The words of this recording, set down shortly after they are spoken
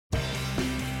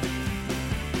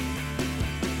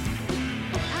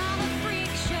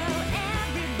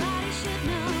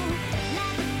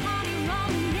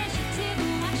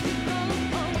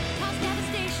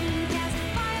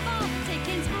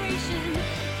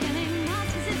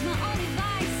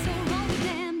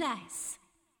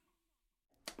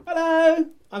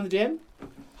I'm the DM.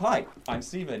 Hi, I'm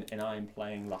Stephen, and I'm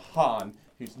playing Lahan,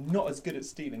 who's not as good at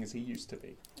stealing as he used to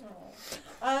be.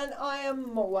 And I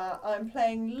am Moa. I'm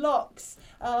playing Lox,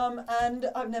 and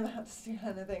I've never had to steal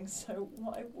anything, so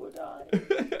why would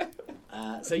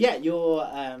I? So yeah, you're.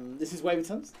 This is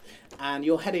Wayward, and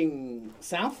you're heading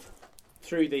south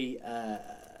through the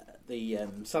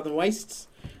southern wastes,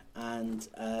 and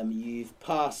you've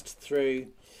passed through.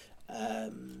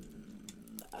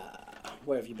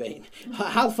 Where have you been?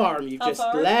 Halfarum, you've just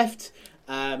left.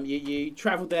 You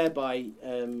travelled there by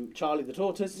Charlie the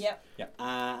Tortoise. Yep.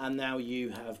 And now you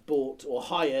have bought or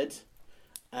hired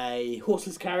a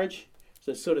horseless carriage,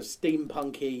 so sort of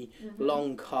steampunky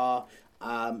long car.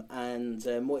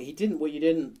 What you didn't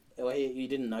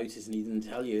notice and he didn't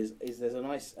tell you is there's a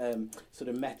nice sort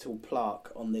of metal plaque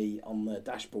on the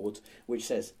dashboard which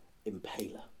says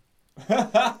Impaler.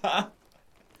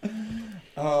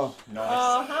 Oh, nice.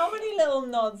 Oh, how many little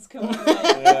nods can we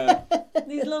make?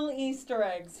 These little Easter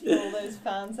eggs for all those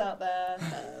fans out there.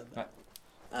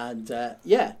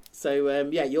 So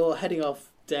you're heading off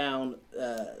down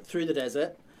through the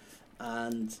desert,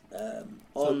 and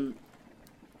on.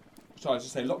 Shall I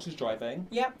just say, Lox is driving.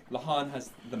 Yep. Lahan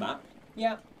has the map.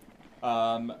 Yep.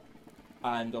 And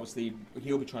obviously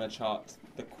he'll be trying to chart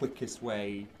the quickest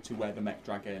way to where the mech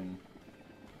dragon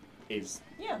is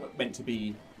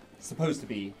supposed to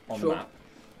be on the map.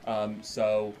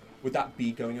 So would that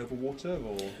be going over water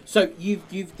or? So you've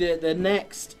the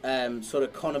next sort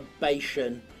of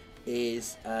conurbation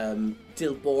is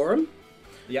Dilborum,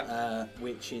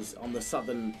 which is on the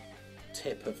southern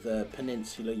tip of the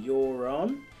peninsula you're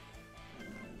on. I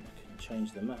can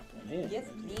change the map on here. Yes,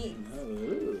 please.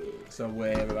 Oh. So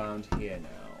we're around here now.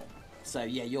 So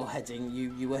yeah, you're heading.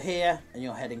 You were here, and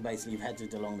you're heading. Basically, you've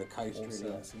headed along the coast. Awesome.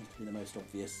 Really, that seems to be the most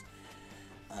obvious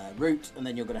route, and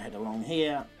then you're going to head along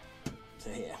here to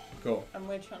here. Cool. And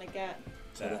we're trying to get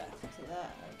to there. To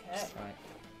there. Okay.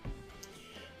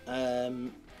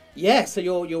 Right. So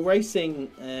you're racing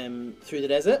through the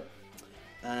desert,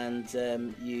 and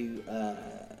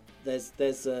there's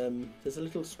a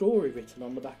little story written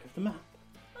on the back of the map.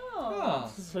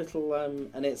 Oh. It's a little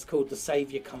and it's called "The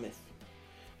Saviour Cometh."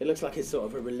 It looks like it's sort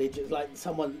of a religious,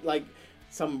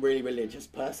 some really religious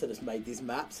person has made these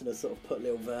maps and has sort of put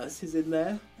little verses in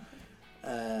there.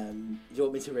 Do you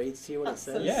want me to read to you what it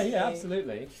says? Yeah,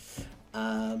 absolutely.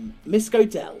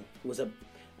 Misgodel was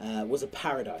a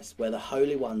paradise where the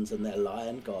holy ones and their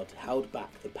lion god held back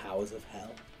the powers of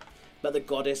hell. But the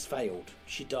goddess failed.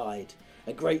 She died.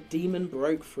 A great demon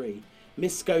broke free.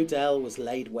 Misgodel was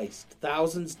laid waste.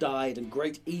 Thousands died and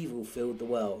great evil filled the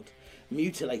world,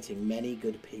 mutilating many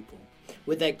good people.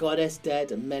 With their goddess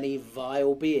dead and many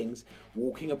vile beings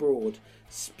walking abroad,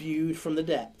 spewed from the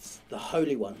depths, the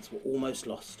holy ones were almost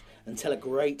lost until a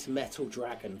great metal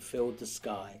dragon filled the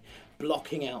sky,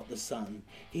 blocking out the sun.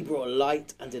 He brought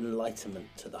light and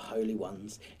enlightenment to the holy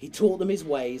ones. He taught them his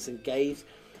ways and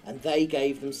they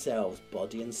gave themselves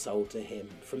body and soul to him.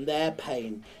 From their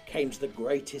pain came to the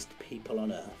greatest people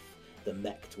on earth, the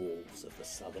mech dwarves of the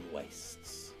southern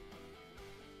wastes.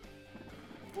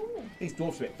 Ooh. These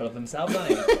dwarfs are a bit full of themselves,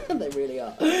 aren't they? They really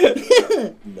are.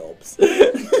 Knobs.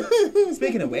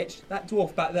 Speaking of which, that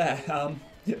dwarf back there,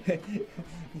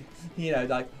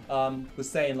 was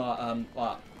saying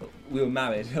like we were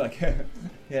married,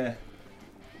 yeah.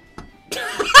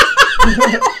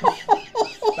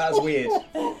 That was weird.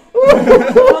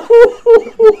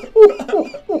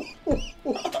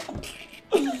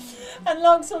 And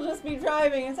Logs will just be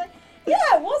driving and say,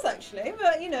 yeah, it was actually,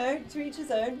 but to each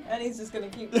his own, and he's just going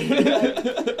to keep doing it.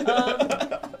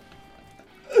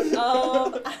 How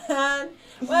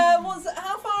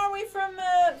far are we from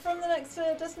the next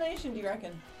destination, do you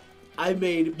reckon? I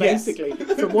mean, basically,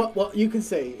 from what you can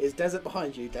see is desert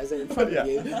behind you, desert in front of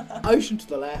you, ocean to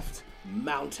the left,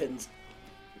 mountains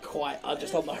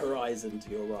just on the horizon to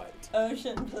your right.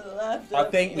 Ocean to the left, I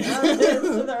think mountains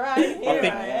to the right.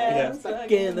 Here I am,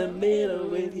 stuck in the middle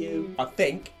with you. I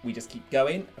think we just keep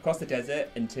going across the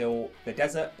desert until the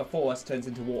desert before us turns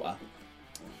into water,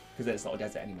 because it's not a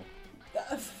desert anymore.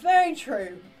 Very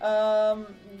true.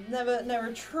 Never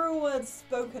a true word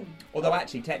spoken. Although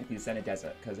actually, technically, it's in a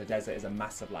desert, because a desert is a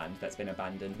massive land that's been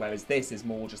abandoned, whereas this is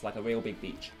more just like a real big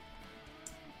beach.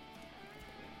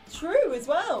 True as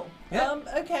well. Yeah.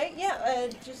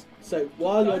 So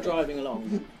while you're driving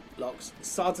along, Lox,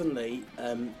 suddenly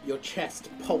your chest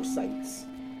pulsates,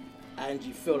 and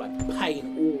you feel like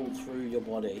pain all through your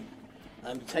body.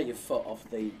 You take your foot off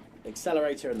the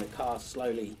accelerator, and the car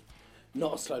slowly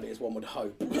not as slowly as one would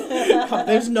hope.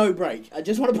 There's no brake. I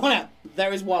just want to point out,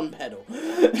 there is one pedal.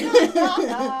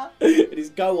 It is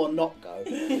go or not go.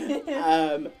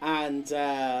 And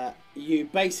you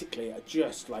basically are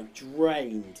just like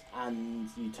drained, and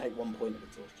you take 1 point of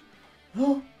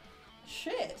exhaustion.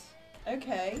 Shit.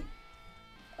 Okay.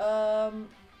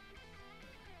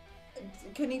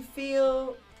 Can he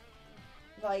feel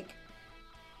like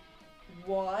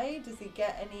why? Does he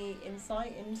get any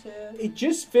insight into? It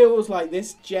just feels like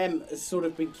this gem has sort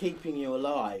of been keeping you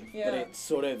alive, Yeah. but it's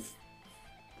sort of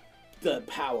the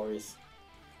power is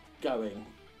going.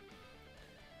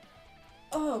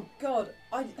 Oh God,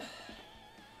 I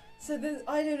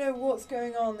don't know what's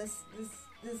going on.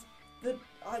 The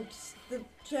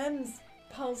gem's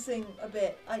pulsing a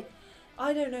bit. I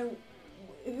don't know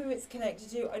who it's connected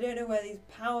to. I don't know where these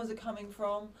powers are coming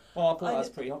from. Well, I thought that was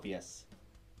pretty obvious.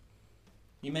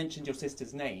 You mentioned your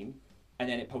sister's name, and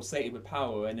then it pulsated with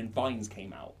power, and then vines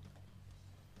came out.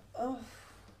 Oh,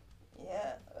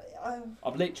 yeah.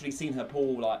 I've literally seen her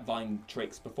pull like vine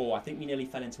tricks before. I think we nearly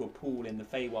fell into a pool in the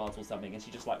Feywilds or something, and she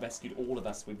just like rescued all of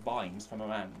us with vines from her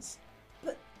hands.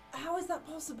 But how is that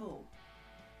possible?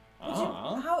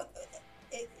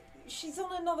 She's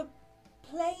on another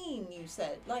plane. You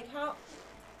said, like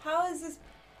how is this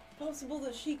possible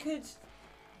that she could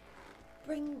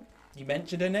bring? You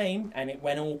mentioned her name, and it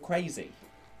went all crazy.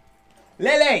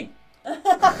 Lily!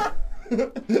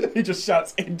 He just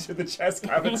shouts into the chest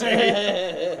cavity.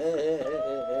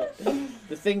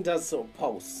 The thing does sort of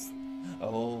pulse.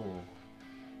 Oh.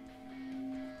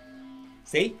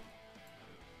 See?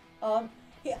 While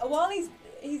he's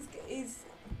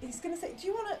gonna say, do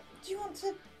you want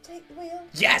to take the wheel?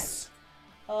 Yes!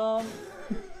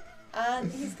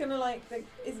 And he's gonna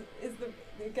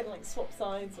they're gonna like swap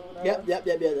sides or whatever. Yep,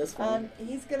 that's fine. And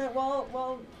he's gonna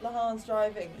while Lahan's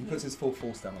driving. He puts his full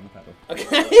force down on the pedal.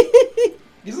 Okay.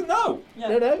 He doesn't know.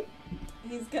 Yeah. No.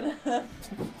 He's gonna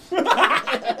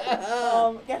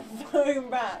get thrown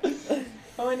back. And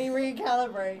when he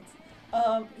recalibrates,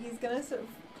 he's gonna sort of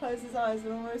close his eyes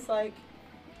and almost like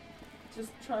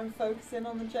just try and focus in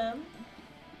on the gem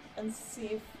and see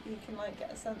if he can like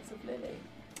get a sense of Lily.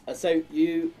 So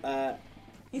you. I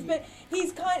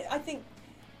think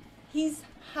he's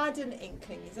had an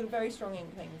inkling. He's had a very strong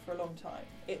inkling for a long time.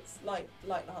 It's like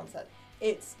Lahan said,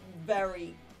 it's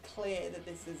very clear that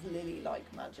this is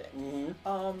Lily-like magic.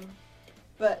 Mm-hmm.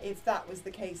 But if that was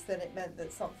the case, then it meant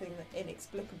that something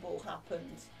inexplicable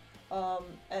happened.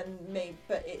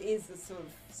 But it is a sort of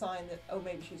sign that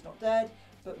maybe she's not dead,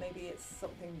 but maybe it's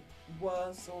something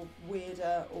worse or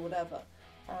weirder or whatever.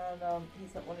 And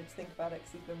he's not wanted to think about it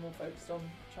because he's been more focused on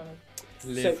trying to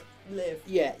live.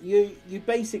 Yeah, you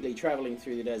basically travelling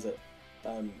through the desert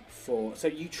so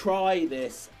you try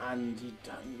this and you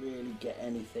don't really get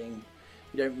anything.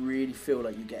 You don't really feel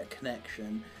like you get a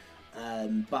connection.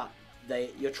 But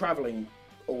you're travelling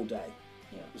all day.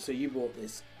 Yeah. So you bought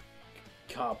this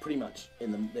car pretty much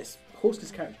this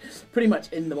horseless carriage pretty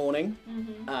much in the morning,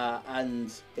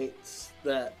 and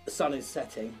the sun is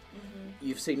setting. Mm-hmm.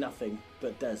 You've seen nothing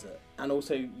but desert, and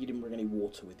also you didn't bring any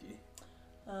water with you,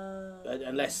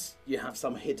 unless you have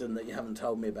some hidden that you haven't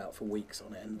told me about for weeks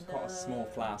on end. Got a small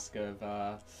flask of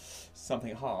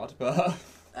something hard, but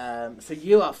so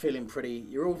you are feeling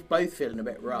you're all both feeling a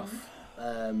bit rough.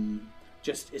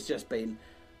 It's just been,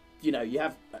 you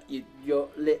have your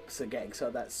lips are getting sort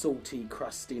of that salty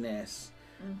crustiness.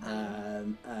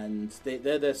 And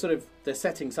the sort of the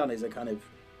setting sun is a kind of.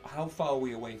 How far are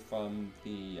we away from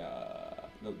the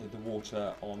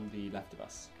water on the left of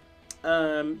us?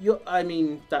 I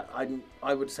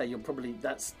would say you're probably,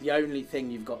 that's the only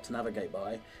thing you've got to navigate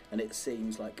by, and it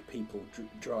seems like people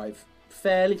drive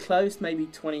fairly close, maybe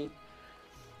 20,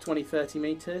 30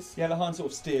 metres. Yeah, Lahan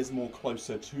sort of steers more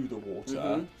closer to the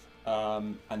water,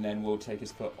 and then we'll take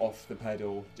his foot off the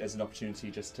pedal as an opportunity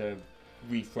just to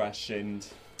refresh. And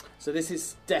so this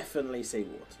is definitely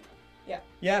seawater.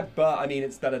 Yeah, but I mean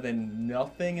it's better than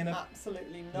nothing in a.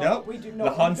 Absolutely not. Nope. We do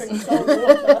not Lahan's... drink salt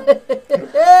water.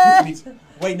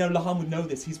 Wait, no, Lahan would know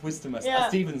this. He's wisdomous. Yeah.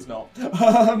 Stephen's not.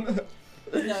 No,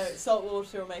 salt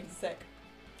water will make us sick.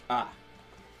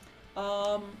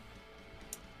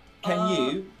 Can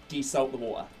you desalt the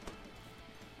water?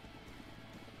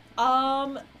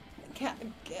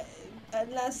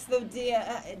 Unless the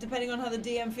DM, depending on how the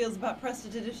DM feels about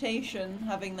prestidigitation,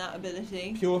 having that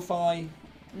ability. Purify.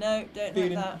 No, don't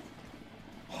have that.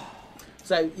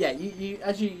 So yeah, you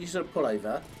as you sort of pull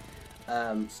over,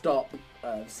 stop,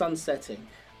 sun setting,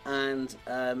 and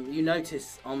you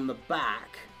notice on the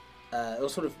back, or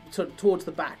sort of towards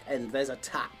the back end, there's a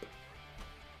tap.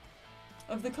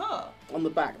 Of the car? On the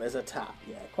back, there's a tap.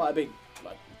 Yeah, quite a big,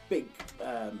 like big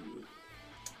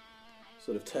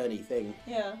sort of turny thing.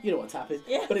 Yeah. You know what a tap is?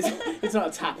 Yeah. But it's not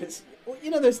a tap. It's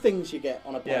those things you get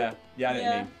on a pipe. Yeah, I know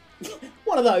what you mean.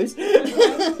 One of those. And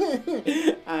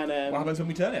What happens when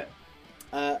we turn it?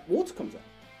 water comes up.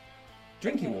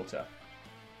 Drinking water.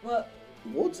 Well,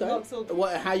 Water? Locks will-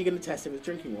 How are you going to test if it's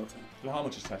drinking water? Lahar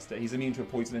will just test it. He's immune to a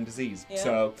poison and disease. Yeah.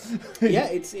 So. Yeah,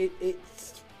 it's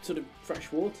sort of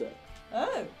fresh water.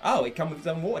 oh, Oh, it comes with its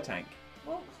own water tank.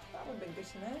 well, that would have been good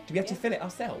to know. Do we have to Yeah, fill it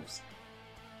ourselves?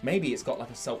 Maybe it's got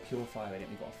like a salt purifier in it.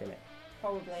 We've got to fill it.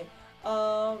 Probably.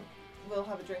 We'll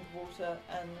have a drink of water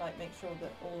and like make sure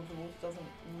that all of the water doesn't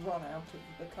run out of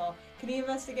the car. Can he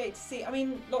investigate to see? I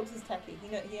mean, Lox is techie. He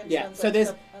understands. Yeah, so how there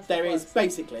stuff is works.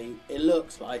 basically, it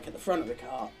looks like at the front of the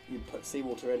car, you put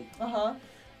seawater in Uh-huh.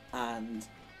 and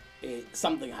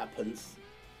something happens.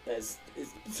 It's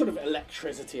sort of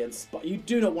electricity and you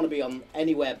do not want to be on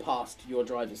anywhere past your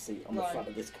driver's seat on the Right. front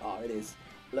of this car.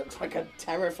 Looks like a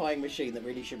terrifying machine that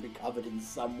really should be covered in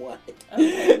some way.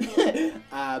 Okay.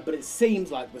 But it seems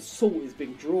like the salt is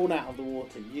being drawn out of the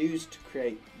water, used to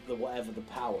create whatever the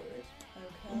power is,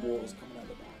 and water's coming out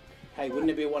the back. Hey, wouldn't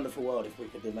it be a wonderful world if we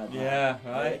could invent that? Yeah,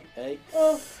 right. Hey?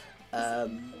 Oh,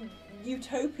 Hey?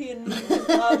 utopian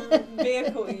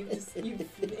vehicle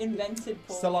you've invented,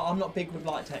 Paul. So like, I'm not big with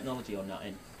like technology or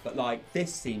nothing, but like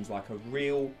this seems like a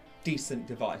real decent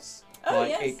device. Oh, like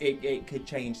yes. it could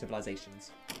change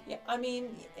civilizations. Yeah, I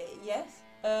mean, yes.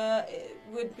 It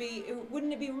would be.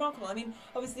 Wouldn't it be remarkable? I mean,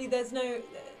 obviously, there's no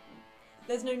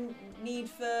need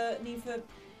for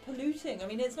polluting. I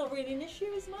mean, it's not really an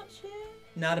issue as much here.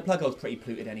 Nah, the plug hole's pretty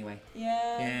polluted anyway.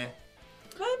 Yeah. Yeah.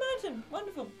 I imagine.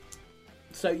 Wonderful.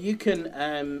 So you can,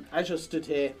 as you're stood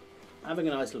here, having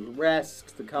a nice little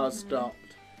rest, the car's stopped,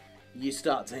 you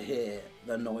start to hear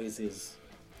the noises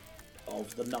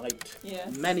of the night,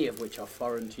 Yes. many of which are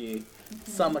foreign to you.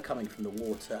 Some are coming from the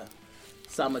water,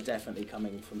 some are definitely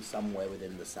coming from somewhere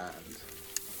within the sand.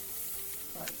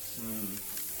 Right.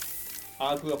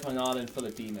 I grew up on an island full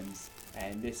of demons,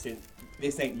 and this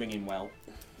ain't ringing well.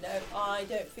 No, I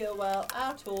don't feel well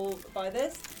at all by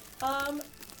this.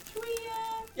 Should we?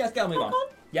 Yeah, let's get on with crack on.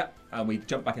 Yep, and we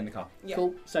jump back in the car. Yeah.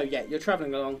 Cool. So yeah, you're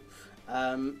travelling along,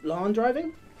 Lahan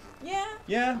driving, Yeah.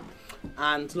 Yeah.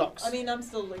 and Lox. I mean, I'm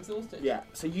still exhausted. yeah.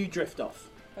 So you drift off.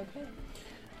 Okay.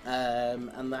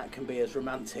 And that can be as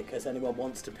romantic as anyone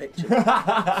wants to picture.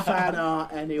 Fan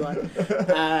art, anyone.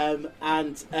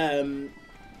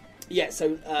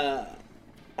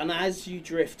 And as you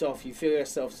drift off, you feel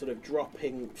yourself sort of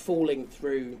falling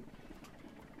through.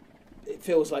 It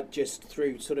feels like just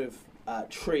through sort of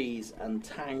trees and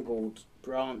tangled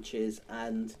branches,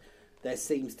 and there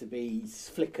seems to be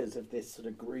flickers of this sort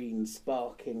of green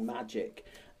sparking magic,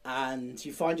 and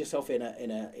you find yourself in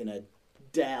a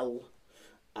dell.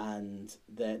 And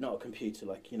they're not a computer,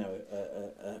 like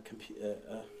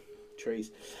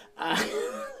trees,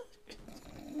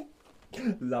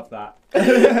 Love that.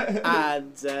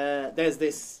 and there's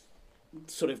this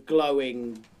sort of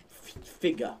glowing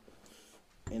figure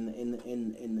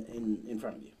in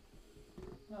front of you.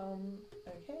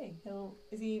 Okay.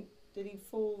 Did he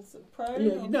fall sort of prone?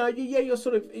 Yeah, or- no, you're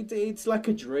sort of. It's like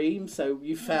a dream. So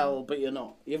you fell, but you're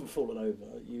not. You haven't fallen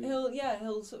over.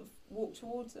 He'll sort of walk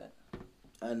towards it.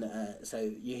 And so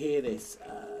you hear this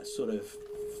sort of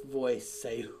voice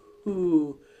say,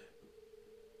 "Who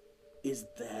is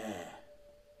there?"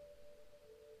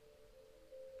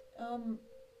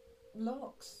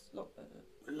 Lox.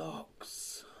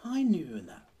 Lox. I knew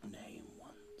that name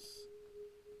once.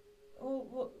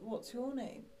 Oh, what's your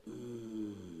name?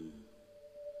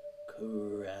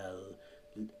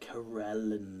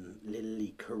 Corellin,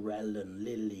 Lily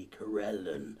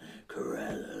Corellin.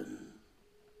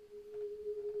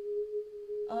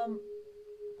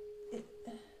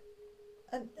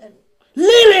 And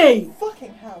Lily!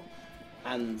 fucking hell.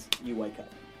 And you wake up.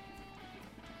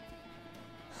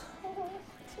 Oh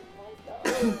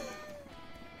my God.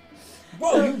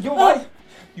 Whoa, you're right.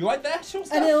 You right there? Sure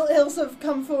stuff. And he'll sort of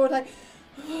come forward like,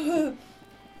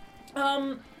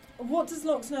 what does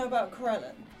Lox know about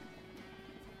Corellin?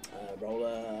 Roll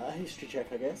a history check,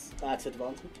 I guess. At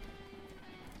advantage.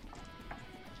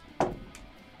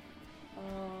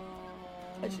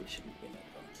 Actually, it shouldn't be an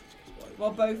advantage. 'Cause why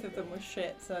Well, both of them were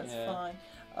shit, so it's Yeah. fine.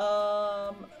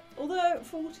 Although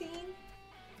 14.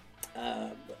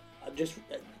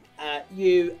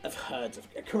 You have heard of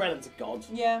Corellin's a god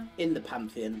Yeah. in the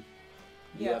pantheon.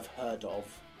 You Yeah. have heard of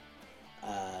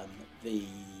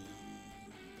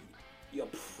You're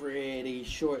pretty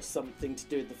sure it's something to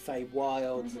do with the Fey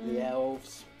Wilds and the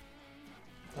elves.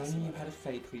 If only you had a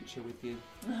fey creature with you.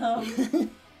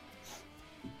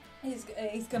 He's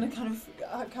gonna kind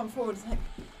of come forward and say,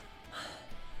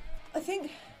 I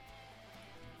think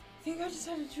I just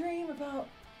had a dream about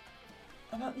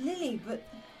Lily, but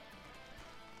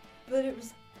it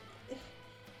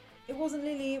wasn't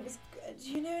Lily. It was.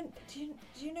 Do you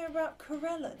know about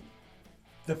Corellin?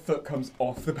 The foot comes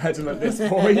off the pedal at this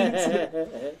point.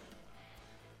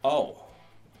 Oh.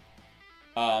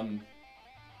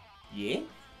 Yeah.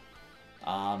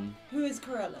 Who is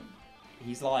Corellin?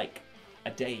 He's like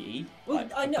a deity. Well,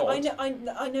 like I a know god.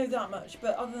 I know that much,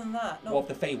 but other than that, not. Well, of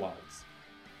the Feywilds.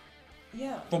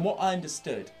 Yeah. From what I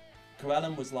understood,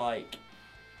 Corellin was like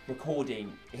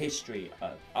recording history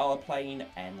of our plane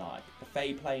and like the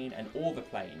Fey plane and all the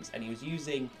planes, and he was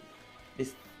using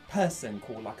this person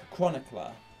called like a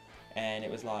chronicler, and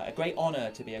it was like a great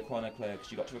honour to be a chronicler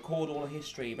because you got to record all the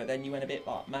history, but then you went a bit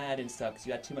like mad and stuff because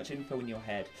you had too much info in your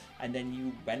head, and then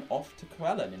you went off to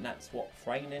Corellin, and that's what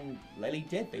Frayne and Lily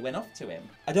did. They went off to him.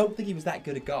 I don't think he was that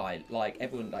good a guy, like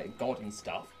everyone, like God and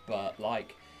stuff, but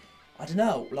like I don't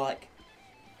know, like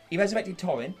he resurrected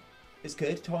Torrin. It's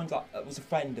good. Torrin's like was a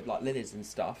friend of like Lily's and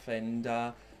stuff, and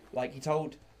like he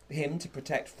told him to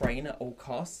protect Frayne at all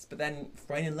costs, but then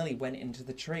Frayne and Lily went into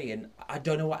the tree, and I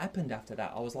don't know what happened after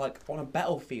that. I was like on a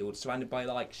battlefield surrounded by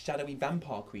like shadowy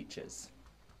vampire creatures.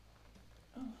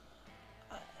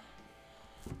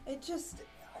 I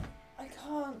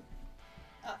can't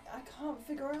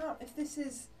figure out if this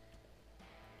is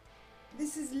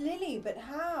Lily, but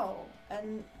how?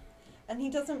 And he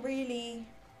doesn't really.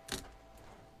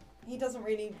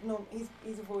 No,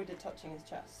 he's avoided touching his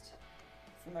chest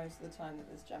for most of the time that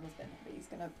this gem has been, but he's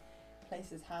going to place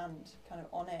his hand kind of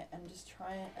on it and just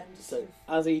try it and just. So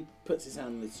as he puts his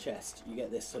hand on his chest, you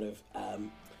get this sort of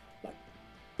like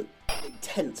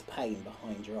intense pain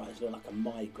behind your eyes, like a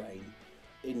migraine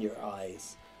in your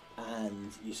eyes,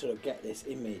 and you sort of get this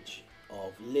image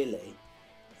of Lily,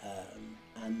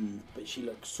 but she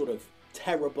looks sort of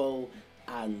terrible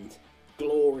and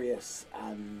glorious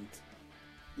and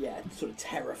sort of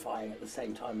terrifying at the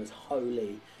same time as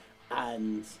holy,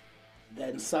 and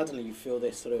then suddenly you feel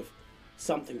this sort of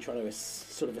something trying to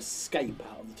sort of escape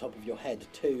out of the top of your head,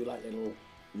 two like little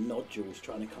nodules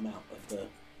trying to come out of the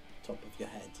top of your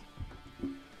head.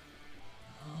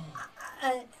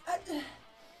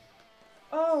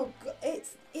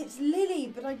 It's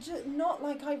Lily, but I just not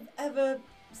like I've ever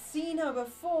seen her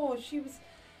before.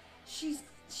 She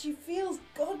feels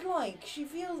godlike. She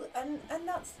feels and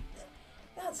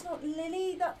that's not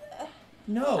Lily.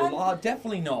 No,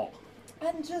 definitely not.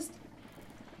 And just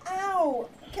ow!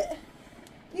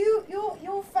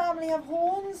 Your family have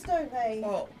horns, don't they?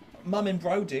 Well, Mum and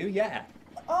Bro do, yeah.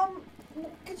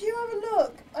 Could you have a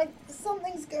look?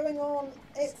 Something's going on.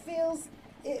 It feels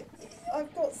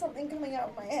I've got something coming out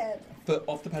of my head. Foot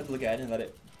off the pedal again and let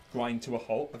it grind to a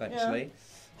halt eventually.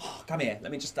 Yeah. Oh, come here.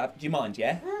 Let me just. Do you mind?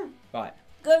 Yeah. Right.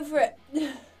 Go for it.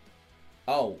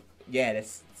 Oh, yeah.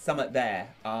 There's something there.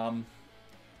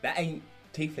 That ain't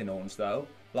tiefling horns though.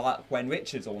 Like when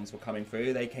Richard's horns were coming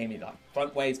through, they came in like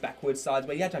front ways, backwards,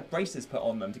 sideways. You had to have braces put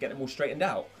on them to get them all straightened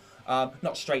out.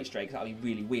 Not straight, because that would be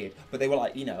really weird. But they were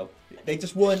like, they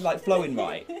just weren't like flowing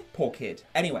right. Poor kid.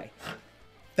 Anyway,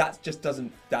 that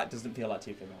doesn't feel like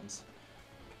tiefling horns.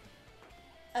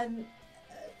 And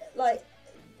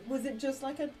was it just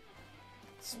like are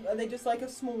they just like a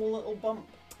small little bump?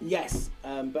 Yes,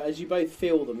 but as you both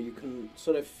feel them, you can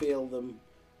sort of feel them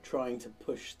trying to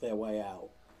push their way out.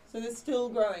 So they're still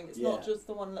growing. It's not just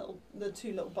the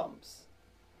two little bumps.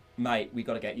 Mate, we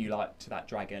got to get you like to that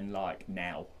dragon like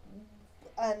now.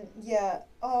 And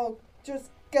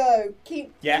just go.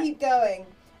 Keep going.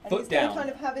 And Foot he's down. gonna kind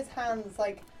of have his hands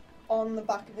like on the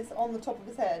top of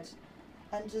his head,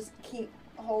 and just keep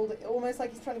holding, almost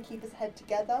like he's trying to keep his head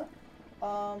together,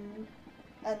 and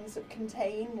sort of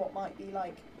contain what might be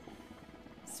like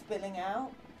spilling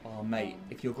out. Oh mate,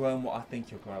 if you're growing what I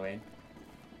think you're growing,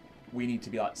 we need to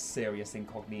be like serious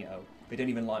incognito. They don't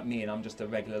even like me and I'm just a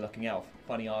regular looking elf.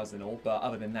 Funny eyes and all, but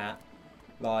other than that,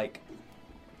 like,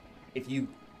 if you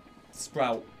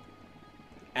sprout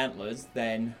antlers,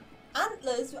 then...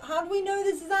 Antlers? How do we know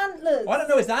this is antlers? I don't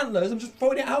know it's antlers, I'm just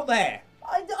throwing it out there.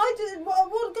 I did, what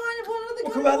other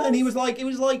kind Well, of... and he was like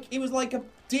a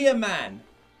deer man,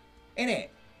 innit?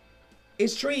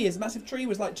 His massive tree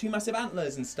was like two massive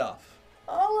antlers and stuff.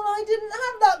 Oh, well, I didn't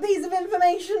have that piece of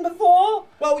information before.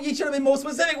 Well, you should have been more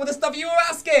specific with the stuff you were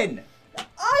asking.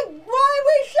 Why are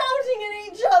we shouting at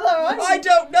each other? I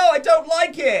don't know, I don't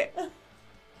like it.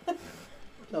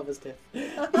 Lover's tip.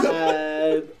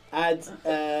 Can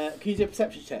you do a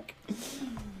perception check?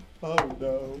 Oh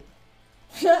no.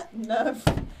 No.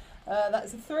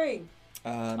 That's a 3.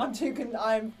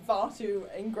 I'm far too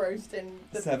engrossed in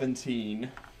the... 17.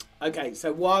 Okay,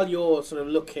 so while you're sort of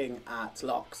looking at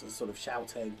Locks and sort of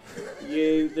shouting,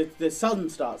 the sun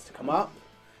starts to come up,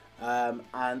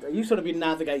 and you've sort of been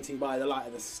navigating by the light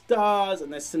of the stars,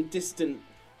 and there's some distant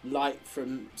light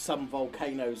from some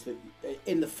volcanoes that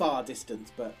in the far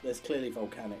distance, but there's clearly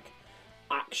volcanic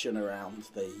action around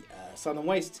the southern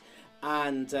wastes.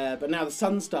 And but now the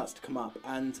sun starts to come up,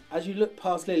 and as you look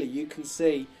past Lily, you can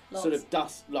see sort of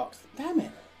dust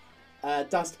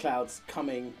clouds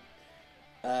coming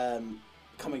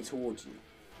towards you.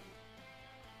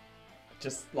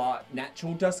 Just like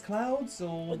natural dust clouds,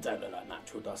 or? They don't look like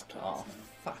natural dust clouds. Oh,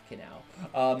 fucking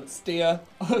hell. Steer,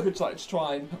 I would like to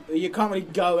try and... You can't really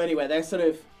go anywhere. They're sort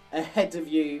of ahead of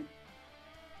you,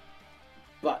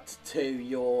 but to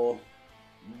your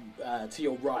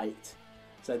right.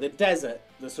 So the desert,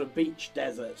 the sort of beach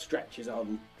desert, stretches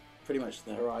on pretty much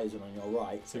the horizon on your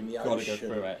right. So and the you've got to go ocean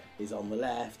through it. is on the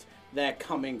left. They're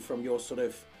coming from your sort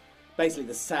of, basically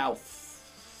the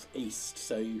south-east.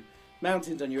 So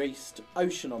mountains on your east,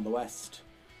 ocean on the west,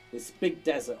 this big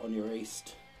desert on your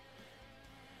east.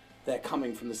 They're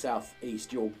coming from the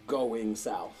south-east. You're going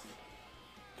south.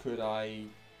 Could I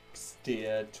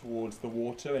steer towards the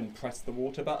water and press the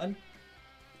water button?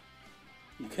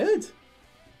 You could.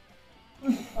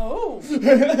 Oh.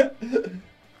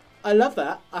 I love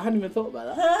that. I hadn't even thought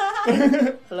about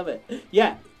that. I love it.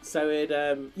 Yeah. So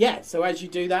So as you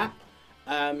do that,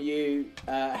 you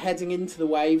heading into the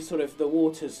waves. Sort of the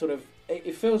water's sort of.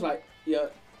 It feels like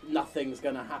nothing's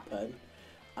going to happen,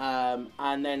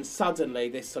 and then suddenly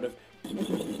this sort of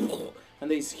and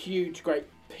these huge, great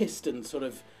pistons sort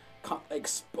of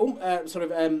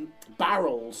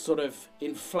barrels sort of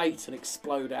inflate and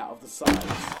explode out of the sides.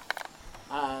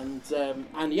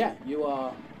 And yeah, you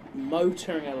are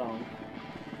motoring along.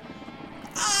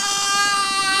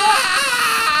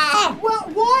 Well,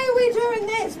 why are we doing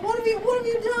this? What have you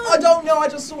done? I don't know. I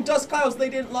just saw dust clouds. They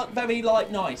didn't look very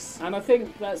nice. And I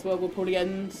think that's where we'll probably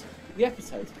end the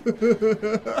episode.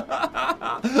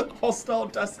 Hostile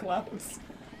dust clouds.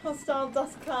 Hostile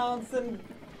dust clouds and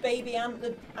baby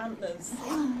antlers.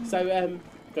 So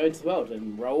go into the world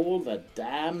and roll the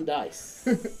damn dice.